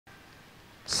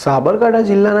સાબરકાંઠા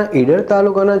જિલ્લાના ઈડર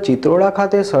તાલુકાના ચિત્રોડા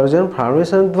ખાતે સર્જન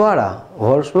ફાઉન્ડેશન દ્વારા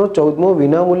વર્ષનો 14મો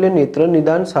વિનામૂલ્ય નેત્ર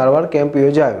નિદાન સારવાર કેમ્પ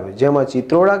યોજાયો, જેમાં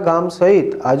ચિત્રોડા ગામ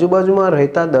સહિત આજુબાજુમાં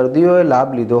રહેતા દર્દીઓએ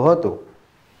લાભ લીધો હતો।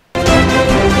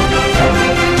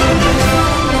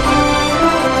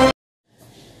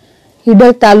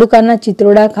 ઈડર તાલુકાના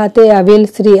ચિત્રોડા ખાતે આવેલ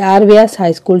શ્રી આર વ્યાસ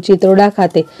હાઈસ્કૂલ ચિત્રોડા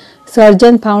ખાતે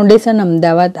સર્જન ફાઉન્ડેશન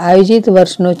અમદાવાદ આયોજિત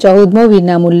વર્ષનો 14મો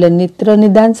વિનામૂલ્ય નેત્ર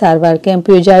નિદાન સારવાર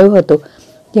કેમ્પ યોજાયો હતો,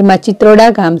 જેમાં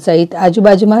ચિત્રોડા ગામ સહિત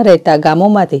આજુબાજુમાં રહેતા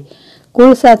ગામોમાંથી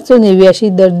કુલ 789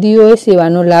 દર્દીઓએ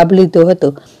સેવાનો લાભ લીધો હતો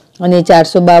અને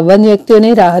 452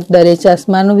 વ્યક્તિઓને રાહત દરે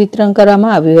ચશ્માનું વિતરણ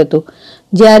કરવામાં આવ્યું હતું,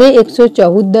 જ્યારે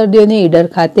 114 દર્દીઓને ઈડર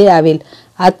ખાતે આવેલ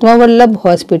આત્મવલ્લભ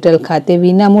હોસ્પિટલ ખાતે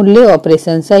વિનામૂલ્યે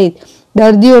ઓપરેશન સહિત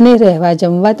દર્દીઓને રહેવા,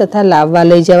 જમવા તથા લાવવા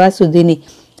લઈ જવા સુધીની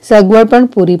સગવડ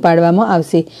પણ પૂરી પાડવામાં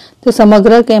આવશે। તો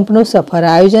સમગ્ર કેમ્પનું સફળ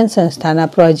આયોજન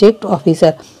સંસ્થાના પ્રોજેક્ટ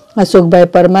ઓફિસર અશોકભાઈ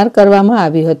પરમાર કરવામાં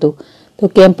આવ્યું હતું। તો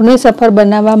કેમ્પને સફળ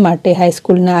બનાવવા માટે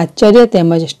હાઈસ્કૂલના આચાર્ય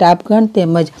તેમજ સ્ટાફગણ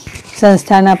તેમજ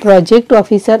સંસ્થાના પ્રોજેક્ટ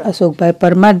ઓફિસર અશોકભાઈ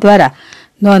પરમાર દ્વારા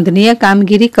નોંધનીય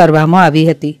કામગીરી કરવામાં આવી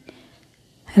હતી।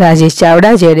 રાજેશ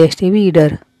ચાવડા, ZSTV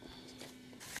ઈડર।